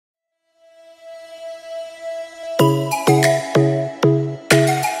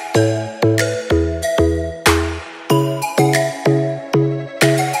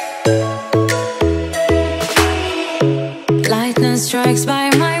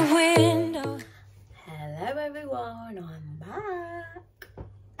window. Hello everyone, I'm back.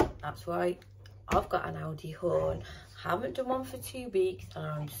 That's right, I've got an Aldi haul. Haven't done one for 2 weeks and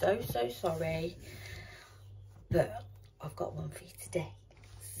I'm so sorry, but I've got one for you today.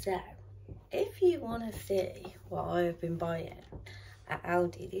 So if you want to see what I've been buying at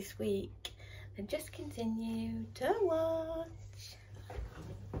Aldi this week, then just continue to watch.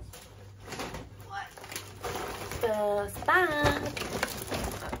 First bag.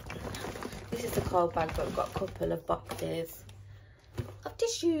 This is the cold bag, but I've got a couple of boxes of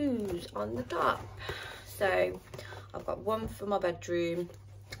tissues on the top. So I've got one for my bedroom,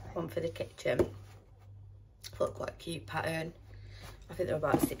 one for the kitchen. I thought quite a cute pattern. I think they're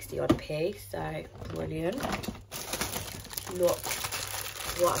about 60 odd p, so brilliant. Look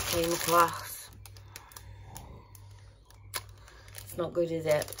what I came across. It's not good, is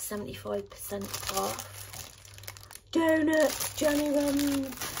it? 75% off. Donuts, Johnny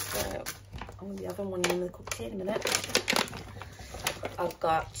Runs. So I'm going to be having one in the cup of tea in a minute. I've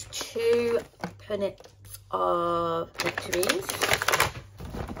got 2 punnets of Cherryz.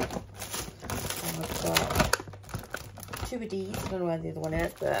 I've got 2 of these. I don't know where the other one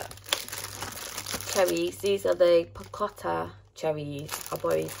is, but Cherryz. These are the picotta cherries. I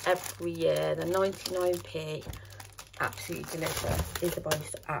buy these every year. They're 99p. Absolutely delicious. These are I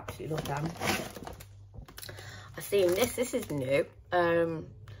used to absolutely love them. I've seen this is new.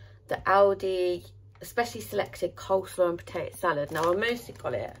 The Aldi especially selected coleslaw and potato salad. Now I mostly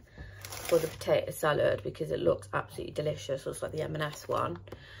got it for the potato salad because it looks absolutely delicious. Looks like the M&S one,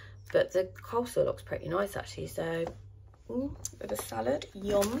 but the coleslaw looks pretty nice actually. So with a salad,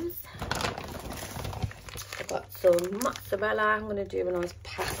 yums. I've got some mozzarella. I'm going to do a nice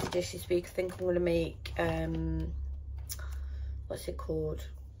pasta dish this week. I think I'm going to make what's it called,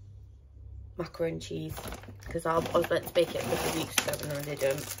 macaroni and cheese, because I was meant to make it a couple of weeks ago and I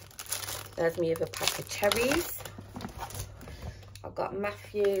didn't. There's me with a pack of cherries. I've got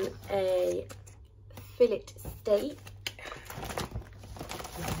Matthew a fillet steak.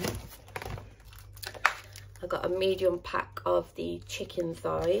 I've got a medium pack of the chicken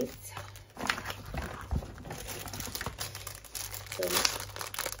thighs. Some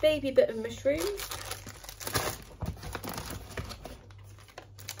baby bit of mushrooms.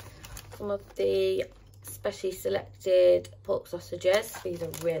 Some of the specially selected pork sausages. These are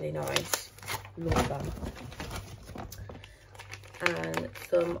really nice. Love them. And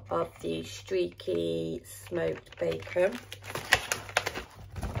some of the streaky smoked bacon.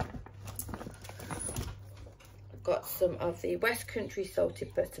 I've got some of the West Country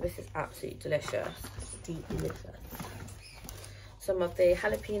salted butter. This is absolutely delicious. Deeply delicious. Some of the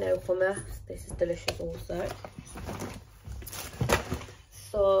jalapeno hummus. This is delicious also.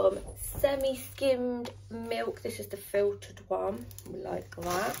 Some semi-skimmed milk. This is the filtered one. We like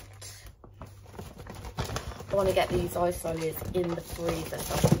that. I want to get these isolated in the freezer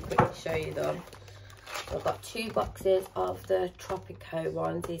so I can quickly show you them. So I've got 2 boxes of the Tropico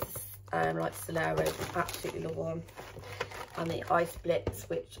ones. These like Soleros, absolutely love them. And the ice splits,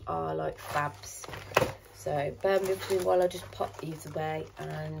 which are like fabs. So bear with me while I just pop these away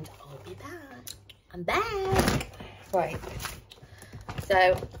and I'll be back. I'm back. Right. So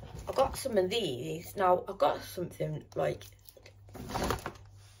I got some of these. Now I got something like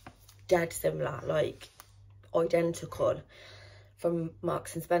dead similar, like identical, from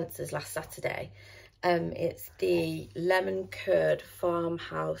Marks and Spencer's last Saturday. It's the lemon curd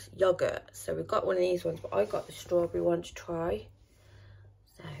farmhouse yogurt. So we've got one of these ones, but I got the strawberry one to try.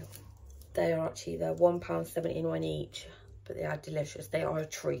 So they are actually, they're £1.79 each, but they are delicious. They are a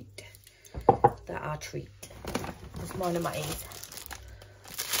treat. They are a treat. That's mine and Matty's.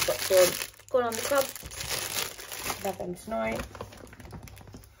 Got some going on the club. Have them tonight.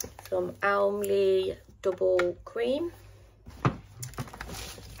 Some Almley double cream.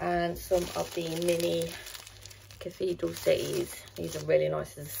 And some of the mini cathedral cities. These are really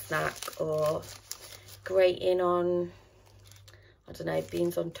nice as a snack, or grating on, I don't know,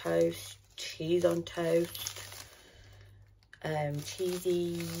 beans on toast, cheese on toast,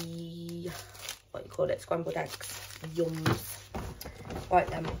 cheesy, what you call it, scrambled eggs, yums. Right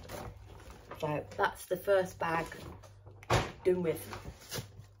then, so that's the first bag done with.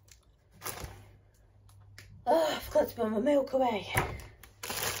 Oh, I forgot to put my milk away.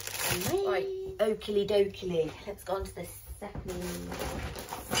 Right, oakley dokely. Let's go on to the second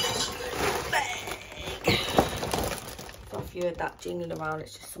bag. So if you heard that jingling around,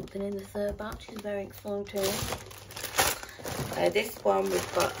 it's just something in the third batch. It's very exciting. This one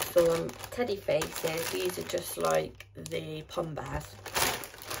we've got some teddy faces. These are just like the pom bears.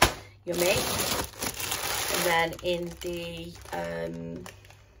 Yummy. And then in the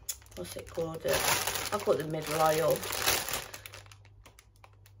what's it called? I call it the middle aisle.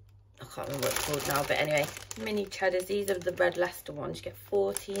 I can't remember what it's called now, but anyway, mini cheddars. These are the red Leicester ones. You get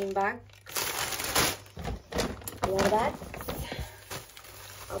 14 bags. One of that.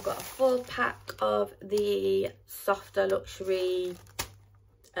 I've got a full pack of the softer luxury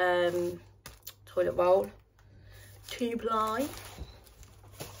toilet roll. 2-ply.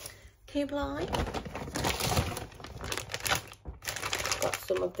 2-ply. Got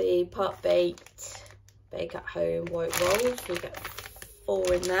some of the part baked bake at home white rolls. So you get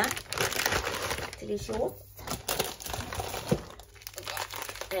 4 in there. Delicious.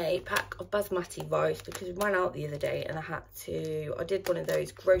 A pack of basmati rice because we ran out the other day and I did one of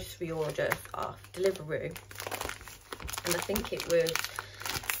those grocery orders off Deliveroo, and I think it was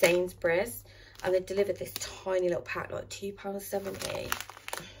Sainsbury's, and they delivered this tiny little pack, like £2.70.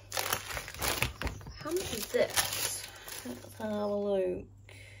 How much is this? Let's have a look.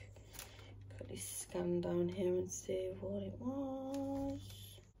 Quickly scan down here and see what it was.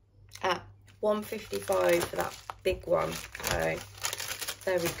 Ah, £1.55 for that big one. So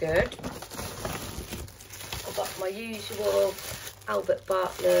very good. I've got my usual Albert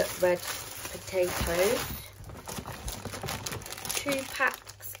Bartlett red potatoes. 2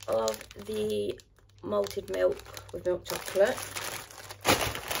 packs of the malted milk with milk chocolate.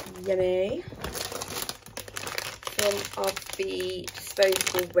 Yummy. Some of the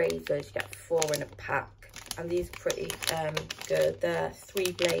disposable razors. You get 4 in a pack. And these are pretty good. They're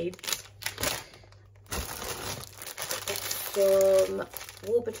 3 blades. Some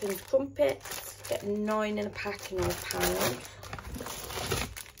Warburton's crumpets, get 9 in a pack in £9.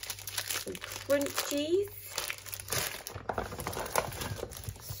 Some crunchies,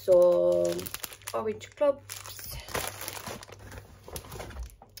 some orange clubs,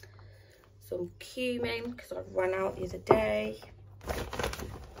 some cumin because I ran out the other day,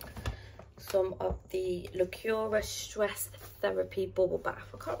 some of the Lacura Stress Therapy Bubble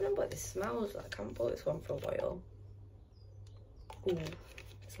Bath. I can't remember what this smells like. I haven't bought this one for a while. Ooh, it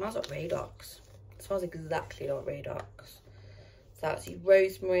smells like Radox. It smells exactly like Radox. So that's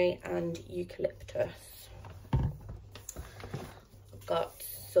rosemary and eucalyptus. I've got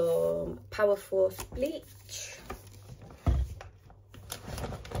some Power Force bleach.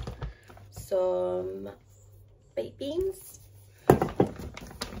 Some baked beans.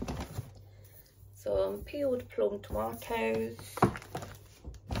 Some peeled plum tomatoes.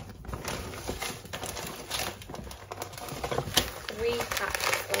 3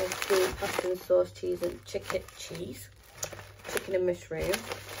 packs of the pasta and sauce cheese and chicken and mushroom,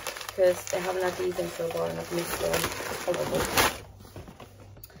 because they haven't had these in for a while and I've missed one. Horrible.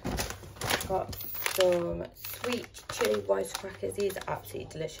 Got some sweet chili rice crackers. These are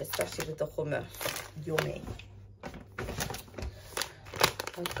absolutely delicious, especially with the hummus. Yummy.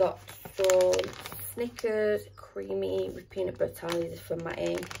 I've got some Snickers creamy with peanut butter. These are for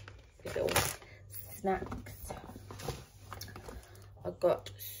Matty. These little snacks. I've got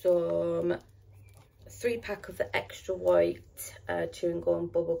some 3 pack of the extra white chewing gum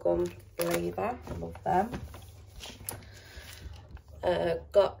bubble gum flavour. I love them.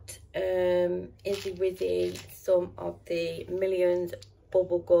 Got Izzy Wizzy some of the Millions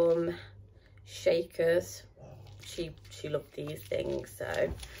bubble gum shakers. She loved these things.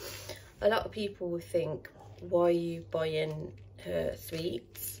 So a lot of people will think, why are you buying her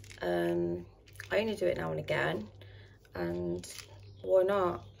sweets? I only do it now and again, and why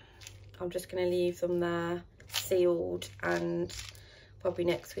not? I'm just going to leave them there sealed, and probably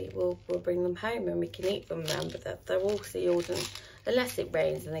next week we'll bring them home and we can eat them then. But they're all sealed, and unless it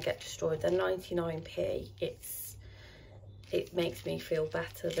rains and they get destroyed, they're 99p. It makes me feel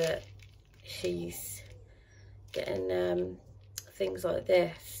better that she's getting things like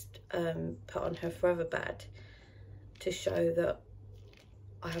this put on her forever bed to show that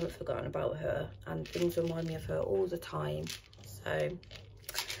I haven't forgotten about her, and things remind me of her all the time. So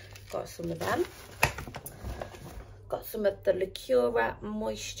got some of them. Got some of the Lacura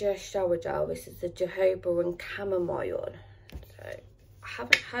Moisture Shower Gel. This is the jojoba and chamomile. So I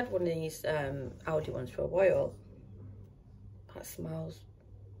haven't had one of these Aldi ones for a while. That smells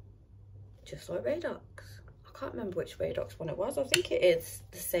just like Radox. I can't remember which Radox one it was. I think it is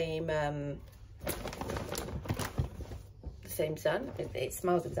the same scent. It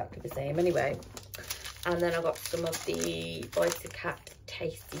smells exactly the same anyway. And then I got some of the Cat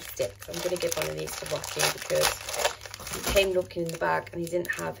Tasty Sticks. I'm going to give one of these to Rocky because he came looking in the bag and he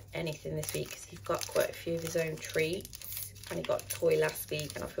didn't have anything this week because he's got quite a few of his own treats. And he got a toy last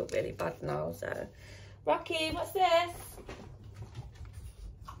week and I feel really bad now. So, Rocky, what's this?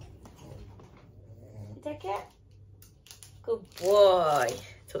 You take it? Good boy.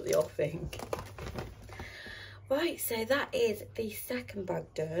 took the whole thing. Right, so that is the second bag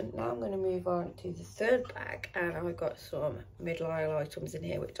done. Now I'm going to move on to the third bag, and I've got some middle-aisle items in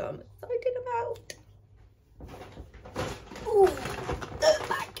here which I'm excited about. Ooh, third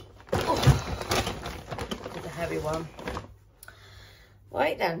bag. Oh, it's a heavy one.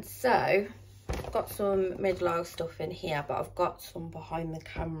 Right then, so I've got some middle-aisle stuff in here, but I've got some behind the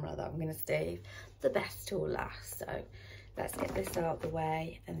camera that I'm going to save the best till last. So let's get this out of the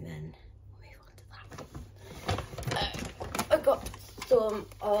way and then we'll move on to that. I've got some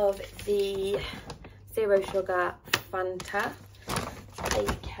of the zero sugar Fanta,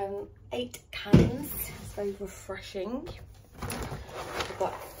 8 cans, it's very refreshing. I've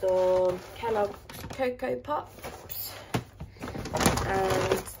got some Kellogg's Cocoa Pops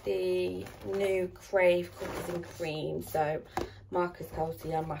and the new Crave cookies and cream. So Marcus,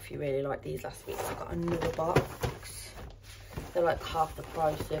 Kelsey and Matthew really liked these last week, so I got another box. They're like half the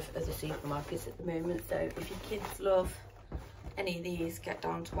price of the supermarkets at the moment, so if your kids love any of these, get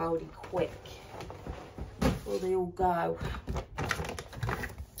down to Aldi quick before they all go.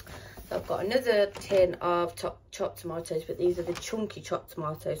 So I've got another tin of chopped tomatoes, but these are the chunky chopped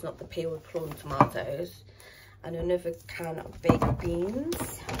tomatoes, not the peeled plum tomatoes, and another can of baked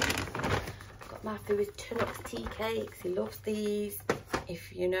beans. I've got Matthew with Tunnock's tea cakes, he loves these.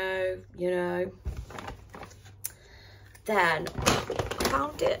 If you know, you know. Then I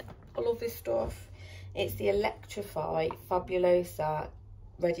found it, I love this stuff. It's the Electrify Fabulosa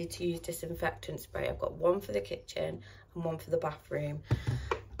ready to use disinfectant spray. I've got one for the kitchen and one for the bathroom.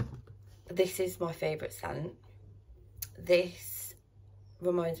 This is my favourite scent. This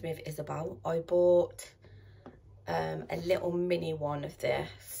reminds me of Isabel. I bought a little mini one of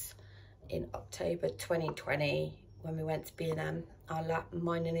this in October 2020 when we went to B&M.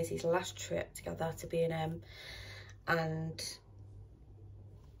 Mine and Izzy's last trip together to B&M. And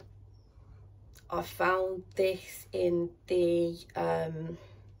I found this in the,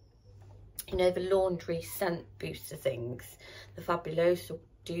 you know, the laundry scent booster things. The Fabulosa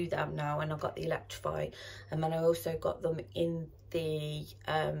do them now, and I got the Electrify. And then I also got them in the,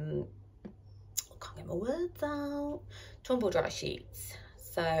 I can't get my words out, tumble dry sheets.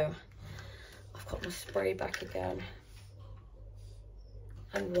 So I've got my spray back again.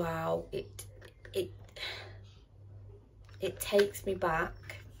 And wow, it takes me back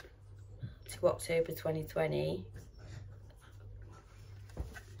to October 2020,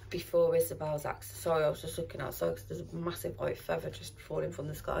 before Isabel's accident. Sorry, I was just looking outside because there's a massive white feather just falling from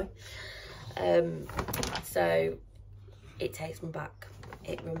the sky. So it takes me back.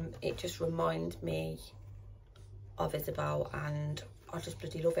 It just reminds me of Isabel, and I just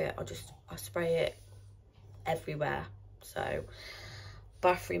bloody love it. I spray it everywhere. So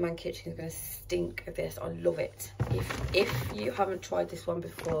bathroom and kitchen is going to stink of this. I love it. If you haven't tried this one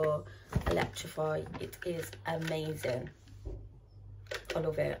before, Electrify, it is amazing. I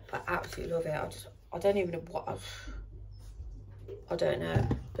love it. I absolutely love it. I don't even know what I don't know,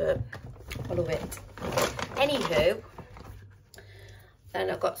 but I love it. Anywho, then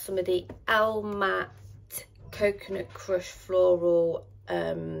I've got some of the Elmat Coconut Crush Floral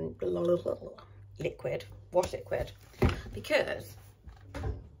liquid, wash liquid, because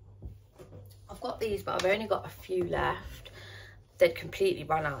I've got these, but I've only got a few left. They'd completely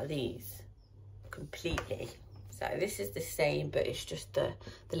run out of these, completely. So this is the same, but it's just the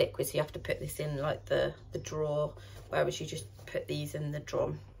liquid. So you have to put this in like the drawer, whereas you just put these in the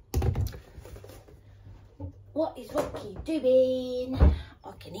drum. What is Rocky doing?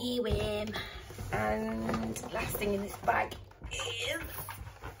 I can hear him. And last thing in this bag is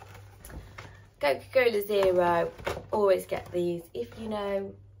Coca-Cola Zero. Always get these. If you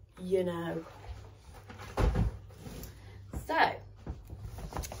know, you know. So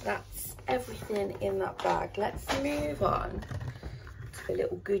that's everything in that bag. Let's move on to the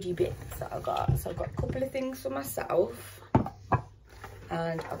little goodie bits that I got. So I've got a couple of things for myself,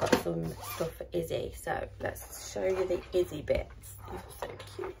 and I've got some stuff for Izzy. So let's show you the Izzy bits. These are so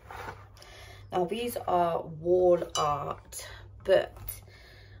cute. Now these are wall art, but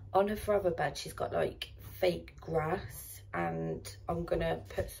on her forever bed she's got like fake grass, and I'm gonna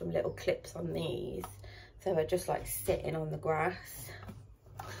put some little clips on these so they're just like sitting on the grass.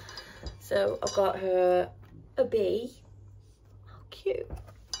 So I've got her a bee. How cute.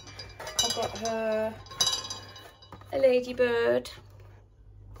 I've got her a ladybird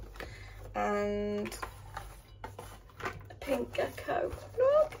and a pink gecko.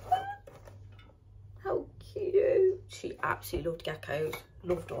 Look at that. How cute. She absolutely loved geckos.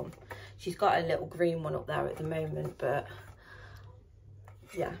 Loved them. She's got a little green one up there at the moment, but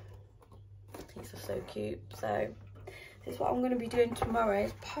yeah, these are so cute. So This is what I'm going to be doing tomorrow,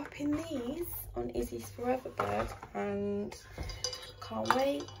 is popping these on Izzy's Forever bed, and can't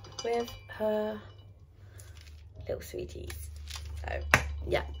wait with her little sweeties. So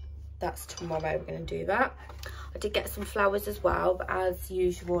yeah, that's tomorrow. We're going to do that. I did get some flowers as well, but as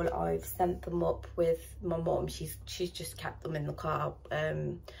usual I've sent them up with my mum. She's just kept them in the car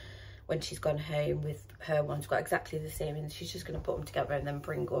when she's gone home with her ones. Got exactly the same, and she's just going to put them together and then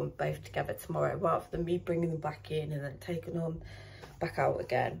bring them both together tomorrow, rather than me bringing them back in and then taking them back out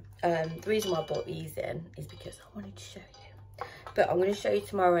again. The reason why I brought these in is because I wanted to show you, but I'm going to show you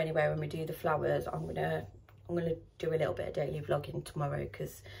tomorrow anyway when we do the flowers. I'm gonna do a little bit of daily vlogging tomorrow,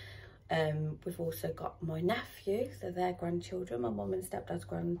 because we've also got my nephew, so their grandchildren, my mum and stepdad's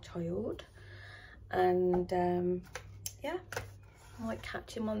grandchild, and yeah, I might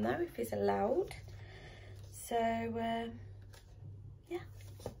catch him on there if he's allowed. So yeah,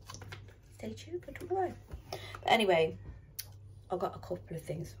 stay tuned for tomorrow. But anyway, I got a couple of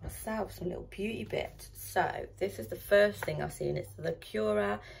things for myself, some little beauty bits. So this is the first thing I've seen. It's the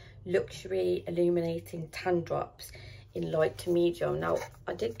Cura Luxury Illuminating Tan Drops in light to medium. Now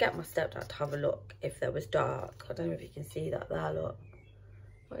I did get my stepdad to have a look if there was dark. I don't know if you can see that there, look,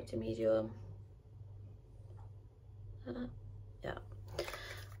 light to medium. Yeah.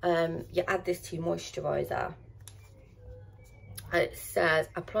 You add this to your moisturizer. It says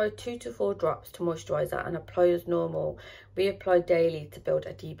apply 2 to 4 drops to moisturizer and apply as normal. Reapply daily to build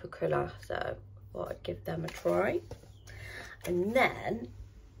a deeper colour. So I thought I'd give them a try. And then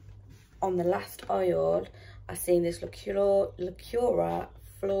on the last aisle, I've seen this Cura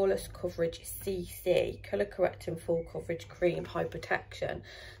Flawless Coverage CC Colour Correcting Full Coverage Cream High Protection.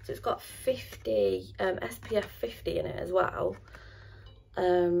 So it's got 50 SPF 50 in it as well,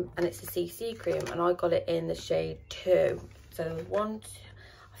 and it's a CC cream, and I got it in the shade 2. So there was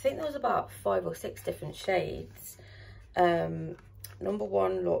I think there was about 5 or 6 different shades. Number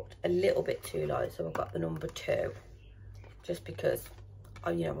 1 looked a little bit too light, so I've got the number 2, just because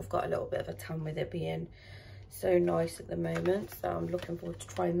you know, I've got a little bit of a tan with it being so nice at the moment. So I'm looking forward to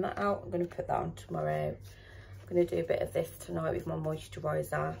trying that out. I'm going to put that on tomorrow. I'm going to do a bit of this tonight with my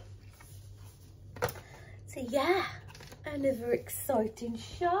moisturiser. So yeah, another exciting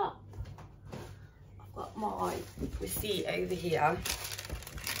shop. I've got my receipt over here.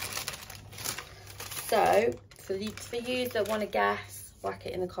 So for you that want to guess, whack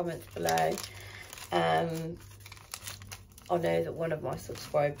it in the comments below. I know that one of my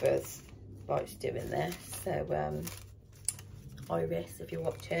subscribers likes doing this, so Iris, if you're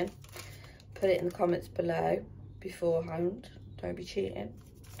watching, put it in the comments below beforehand, don't be cheating.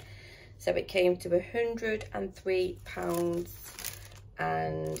 So it came to £103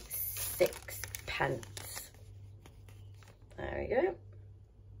 and 6 pence. There we go.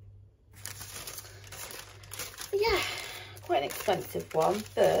 Yeah, quite an expensive one,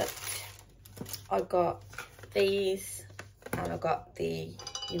 but I got these, and I got the,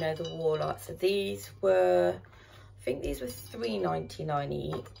 you know, the wall art. So these were, I think these were £3.99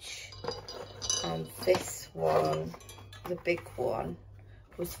 each, and this one, the big one,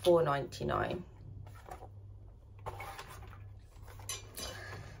 was £4.99.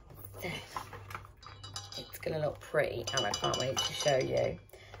 It's gonna look pretty, and I can't wait to show you.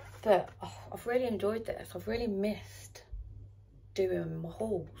 But oh, I've really enjoyed this. I've really missed doing my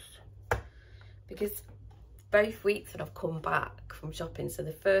hauls, because both weeks that I've come back from shopping, so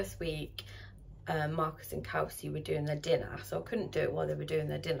the first week Marcus and Kelsey were doing their dinner, so I couldn't do it while they were doing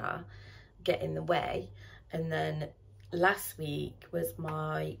their dinner, get in the way. And then last week was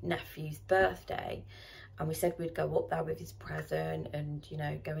my nephew's birthday, and we said we'd go up there with his present and, you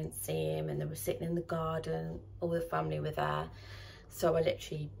know, go and see him, and they were sitting in the garden, all the family were there. So I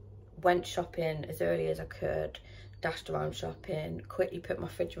literally went shopping as early as I could, dashed around shopping, quickly put my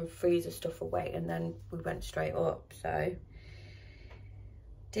fridge and freezer stuff away, and then we went straight up. So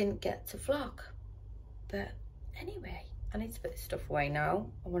didn't get to vlog, but anyway, I need to put this stuff away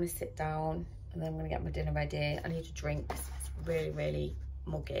now. I want to sit down, and then I'm going to get my dinner ready. I need a drink because it's really, really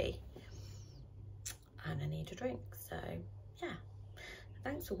muggy, and I need a drink. So yeah,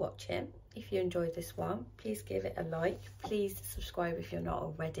 thanks for watching. If you enjoyed this one, please give it a like. Please subscribe if you're not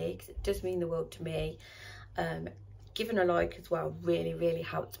already, because it does mean the world to me. Giving a like as well really, really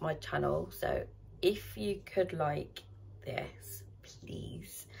helps my channel. So if you could like this,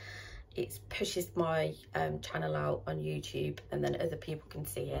 please. It pushes my channel out on YouTube, and then other people can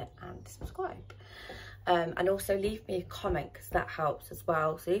see it and subscribe. And also leave me a comment, because that helps as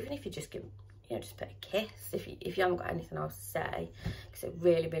well. So even if you just give, you know, just put a kiss if you haven't got anything else to say, because it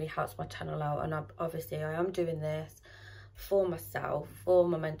really, really helps my channel out. And obviously I am doing this for myself, for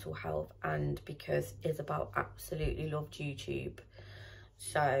my mental health, and because Isabel absolutely loved YouTube.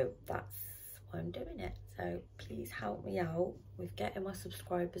 So that's why I'm doing it. So please help me out with getting my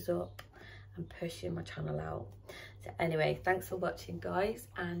subscribers up and pushing my channel out. So anyway, thanks for watching, guys,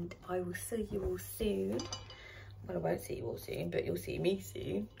 and I will see you all soon. Well, I won't see you all soon, but you'll see me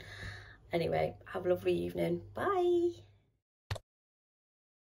soon. Anyway, have a lovely evening. Bye.